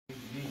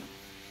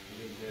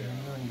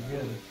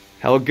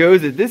How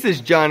goes it? This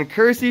is John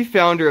Kersey,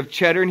 founder of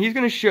Cheddur, and he's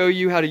going to show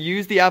you how to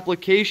use the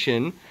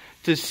application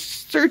to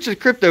search a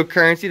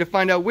cryptocurrency to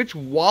find out which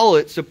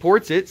wallet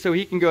supports it so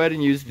he can go ahead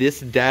and use this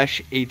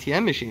Dash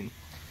ATM machine.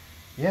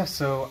 Yeah,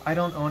 so I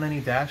don't own any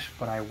Dash,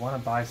 but I want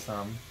to buy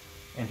some.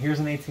 And here's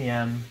an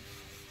ATM,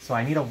 so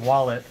I need a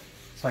wallet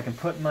so I can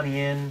put money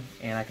in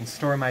and I can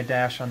store my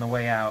Dash on the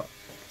way out.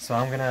 So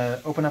I'm going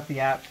to open up the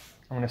app.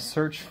 I'm going to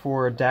search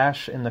for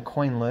Dash in the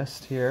coin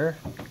list here.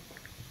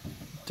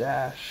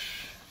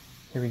 Dash.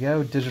 Here we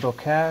go, digital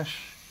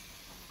cash.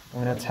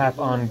 I'm going to tap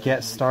on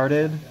get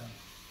started.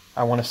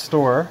 I want to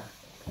store.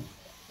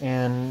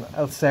 And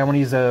let's say I want to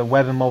use a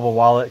web and mobile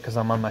wallet because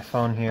I'm on my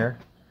phone here.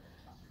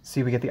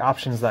 See, we get the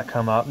options that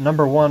come up.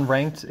 Number 1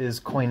 ranked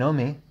is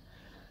Coinomi.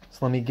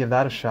 So let me give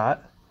that a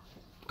shot.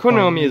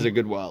 Coinomi is a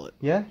good wallet.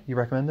 Yeah? You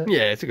recommend it?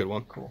 Yeah, it's a good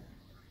one. Cool.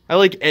 I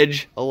like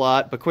Edge a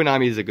lot, but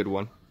Coinomi is a good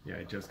one. Yeah,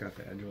 I just got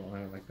the Edge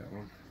wallet. I like that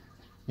one.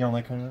 You don't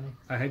like Coinomi?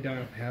 I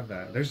don't have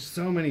that. There's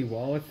so many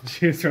wallets to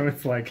choose from.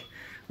 It's like,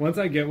 once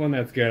I get one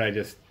that's good, I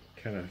just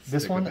kind of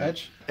This one,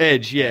 Edge?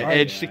 Edge, yeah, Right.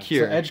 Edge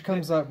Secure. So Edge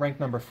comes up ranked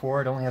number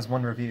 4. It only has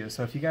 1 review.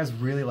 So if you guys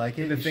really like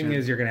it, The thing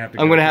is, you're going to have to...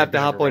 I'm going to have to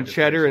hop on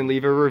Cheddur and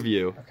leave a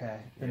review. Okay,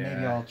 then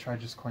maybe I'll try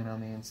just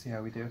Coinomi and see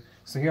how we do.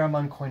 So here I'm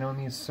on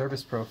Coinomi's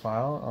service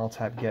profile. I'll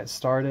tap get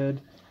started.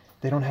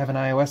 They don't have an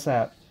iOS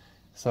app,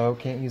 so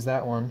can't use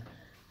that one.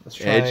 Let's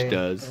try... Edge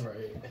does.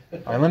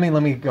 All right,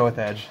 let me go with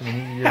Edge. I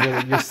mean,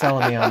 you're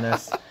selling me on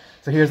this.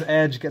 So here's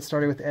Edge. Get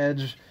started with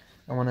Edge.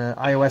 I want an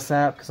iOS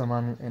app because I'm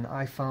on an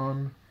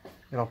iPhone.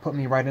 It'll put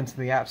me right into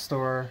the App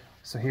Store.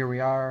 So here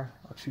we are.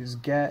 I'll choose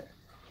Get.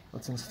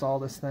 Let's install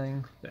this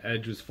thing. The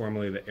Edge was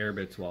formerly the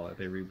Airbits wallet.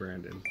 They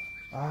rebranded.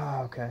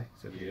 Ah, okay.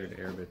 So you had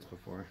Airbits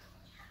before.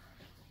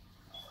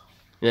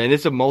 Yeah, and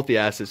it's a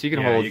multi-asset, so you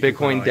can hold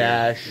Bitcoin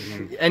Dash,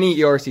 any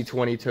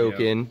ERC20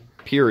 token,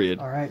 period.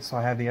 All right, so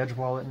I have the Edge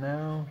wallet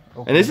now.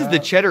 And this is the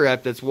Cheddur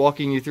app that's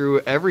walking you through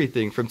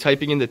everything, from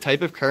typing in the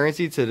type of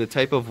currency to the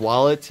type of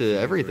wallet to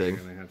everything.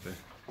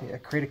 Yeah,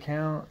 create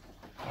account.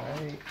 All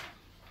right.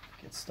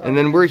 Get started. And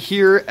then we're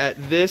here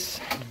at this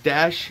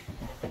Dash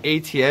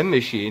ATM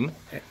machine,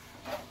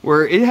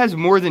 where it has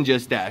more than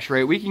just Dash,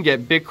 right? We can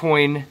get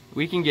Bitcoin,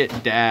 we can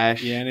get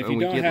Dash. Yeah, and if you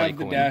don't have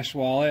the Dash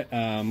wallet,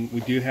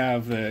 we do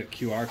have the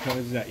QR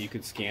codes that you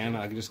could scan.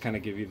 I'll just kind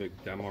of give you the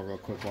demo real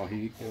quick while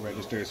he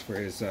registers for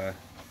his app.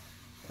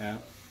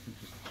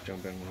 Just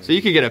jump in. So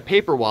you could get a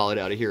paper wallet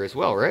out of here as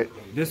well, right?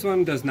 This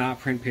one does not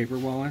print paper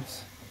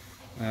wallets.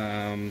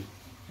 You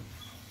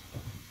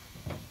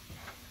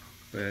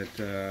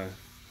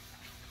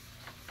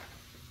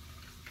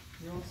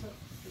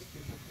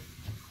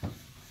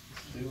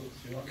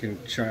can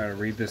try to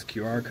read this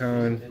QR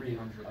code,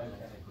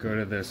 go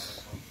to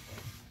this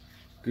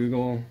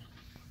Google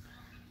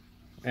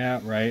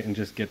app, right, and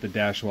just get the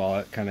Dash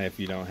wallet, kind of if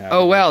you don't have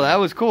Oh, wow, that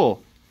was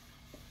cool.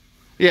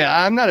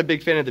 Yeah, I'm not a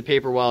big fan of the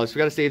paper wallets. We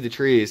got to save the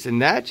trees.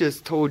 And that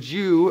just told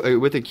you,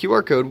 with a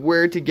QR code,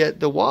 where to get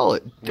the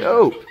wallet.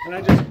 Dope.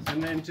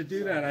 And then to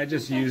do that, I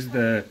just used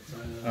the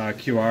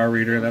QR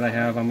reader that I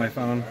have on my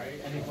phone.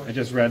 I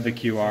just read the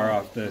QR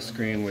off the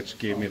screen, which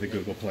gave me the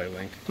Google Play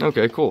link.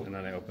 Okay, cool. And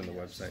then I opened the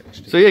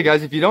website. So yeah,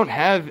 guys, if you don't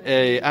have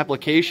a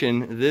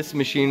application, this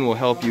machine will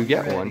help you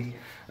get one.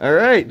 All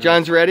right,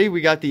 John's ready.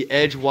 We got the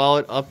Edge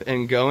wallet up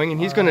and going,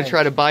 and he's going to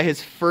try to buy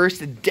his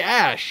first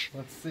Dash.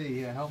 Let's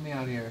see. Yeah, help me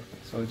out here.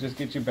 So just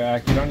get you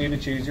back. You don't need to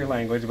choose your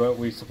language, but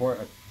we support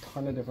a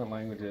ton of different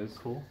languages.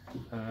 Cool.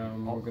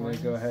 We're going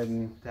to go ahead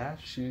and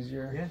choose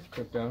your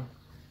crypto.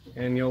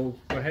 And you'll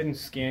go ahead and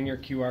scan your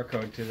QR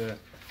code to the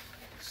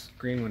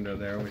screen window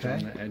there, which on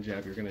the Edge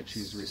app, you're going to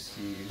choose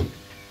receive.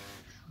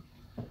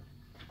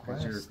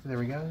 There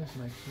we go. There's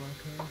my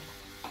QR code.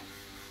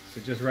 So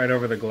just right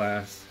over the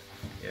glass.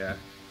 Yeah.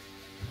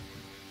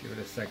 Give it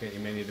a second.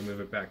 You may need to move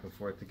it back and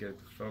forth to get it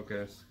to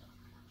focus.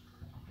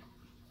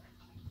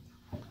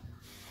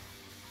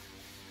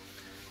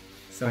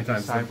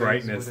 Sometimes the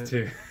brightness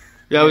too.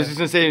 Yeah, I was just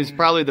going to say, it's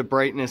probably the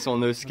brightness on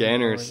those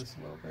scanners.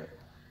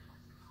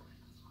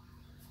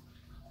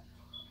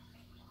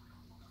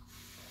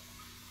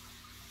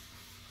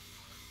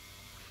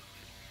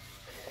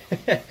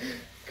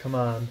 Come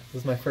on.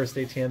 This is my first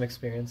ATM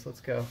experience.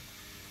 Let's go.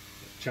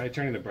 Try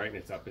turning the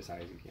brightness up as high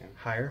as you can.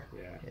 Higher?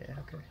 Yeah. Yeah,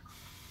 okay.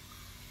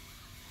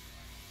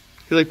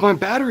 You're like, my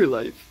battery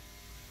life.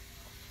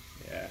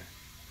 Yeah.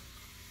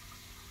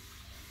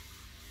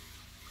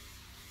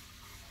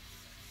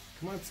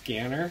 Come on,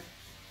 scanner.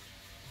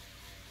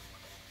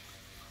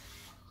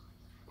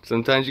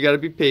 Sometimes you got to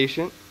be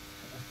patient.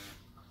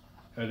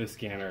 Oh, the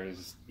scanner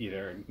is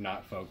either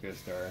not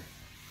focused or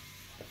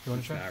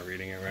it's not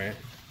reading it right.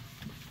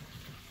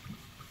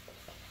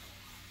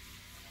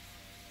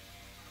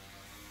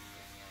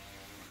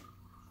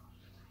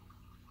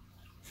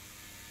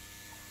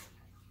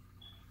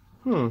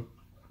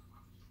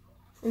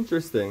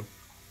 Interesting.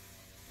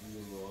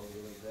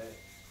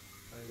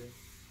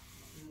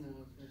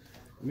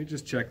 Let me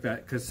just check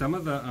that, because some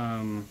of the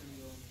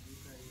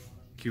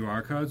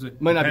QR codes,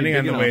 might not be depending big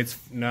on the enough. way it's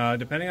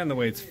depending on the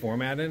way it's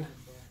formatted,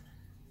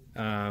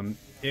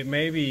 It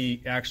may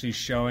be actually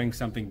showing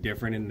something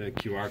different in the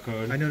QR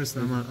code. I noticed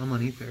that I'm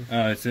on Ether.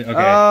 Oh, it's okay.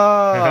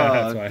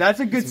 Oh, that's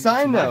a good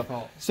sign my though.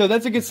 fault. So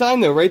that's a good sign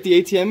though, right?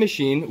 The ATM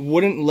machine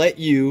wouldn't let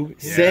you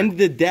send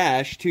the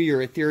Dash to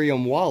your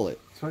Ethereum wallet.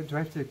 So do I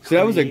have to? So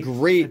that was a create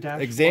great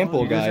Dash example,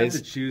 wallet? You just guys.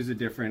 have to choose a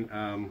different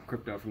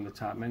crypto from the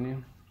top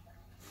menu.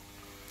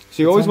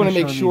 So you always only want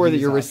to make showing me sure that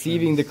these you're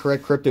receiving the options.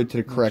 correct crypto to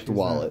the I'll correct choose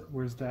wallet. that.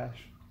 Where's Dash?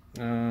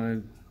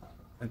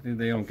 I think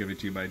they don't give it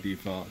to you by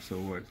default. So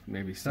what?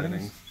 Maybe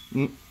settings.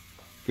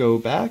 Go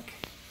back.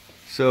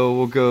 So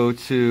we'll go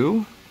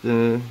to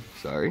the,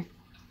 sorry.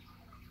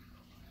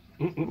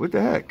 What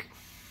the heck?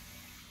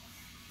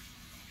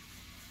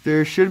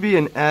 There should be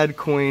an add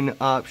coin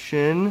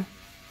option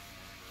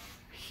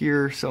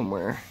here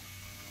somewhere.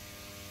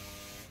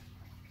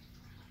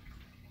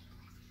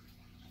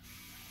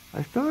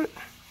 I thought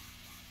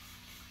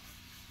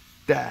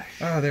Dash.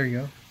 Oh, there you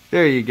go.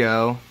 There you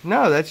go.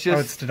 No, that's Oh,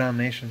 it's just,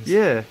 denominations.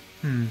 yeah.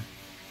 Hmm.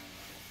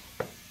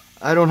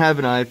 I don't have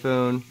an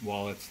iPhone,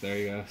 Wallets. There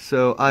you go.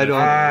 so I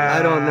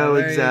don't know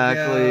there you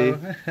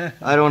exactly. go.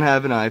 I don't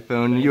have an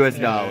iPhone, US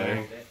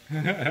dollar.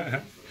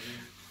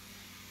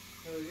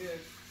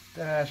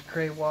 Dash,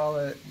 create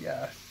wallet,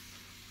 yes.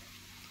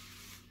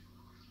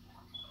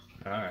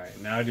 All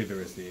right, now do the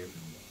receive.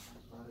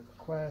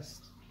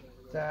 Request,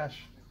 Dash.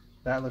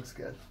 That looks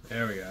good.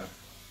 There we go.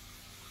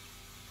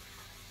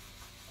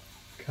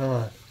 Come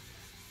on.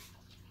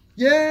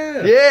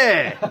 Yeah!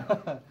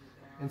 Yeah.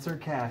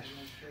 Insert cash.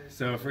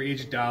 So for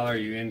each dollar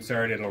you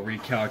insert, it'll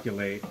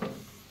recalculate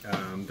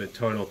the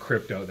total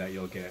crypto that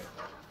you'll get.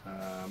 It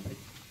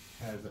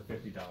has a $50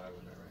 limit right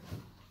now.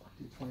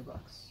 Do $20.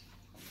 Let's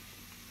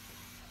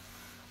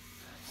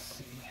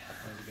see.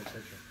 That was a good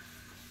picture.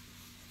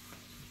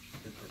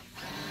 Good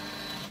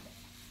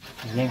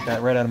picture. He yanked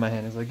that right out of my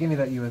hand. He's like, give me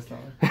that US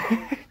dollar.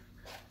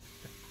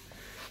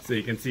 So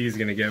you can see he's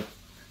going to get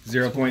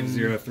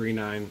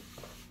 0.039.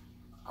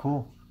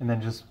 Cool. And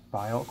then just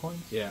buy altcoins?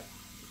 Yeah.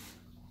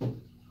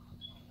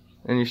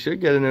 And you should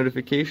get a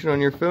notification on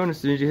your phone as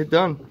soon as you hit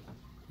done.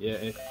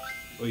 Yeah.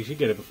 Well, you should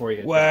get it before you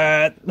hit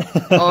What?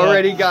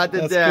 Already got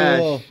the Dash.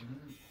 Cool.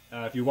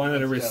 if you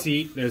wanted a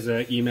receipt, there's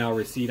an email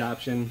receipt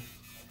option.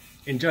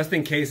 And just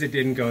in case it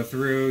didn't go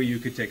through, you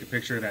could take a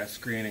picture of that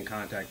screen and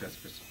contact us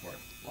for support.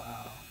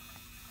 Wow.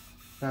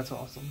 That's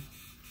awesome.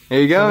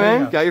 There you go, So there you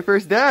man. go. Got your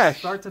first Dash.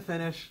 Start to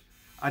finish.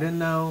 I didn't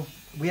know.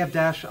 We have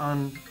Dash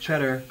on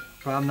Cheddar,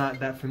 but I'm not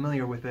that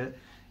familiar with it.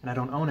 And I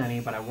don't own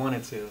any, but I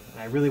wanted to. And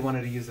I really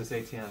wanted to use this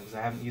ATM because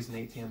I haven't used an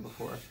ATM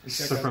before.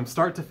 So from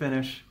start to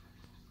finish,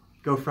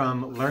 go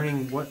from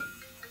learning what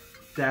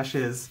Dash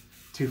is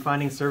to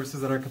finding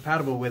services that are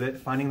compatible with it,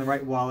 finding the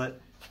right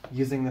wallet,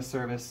 using the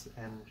service,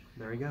 and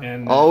there you go.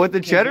 And All with the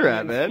Cheddar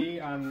app,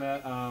 convenience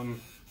man. fee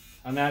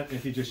on that,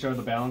 if you just show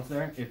the balance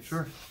there, it's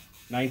Sure.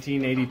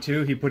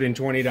 $19.82. He put in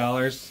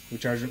 $20. We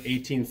charged him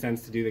 18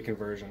 cents to do the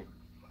conversion.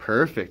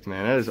 Perfect,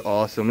 man. That is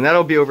awesome. And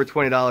that'll be over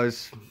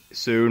 $20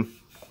 soon.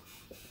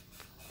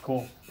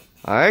 Cool.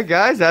 All right,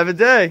 guys. Have a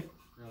day.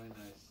 Really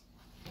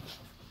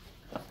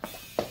nice.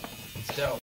 Let's go.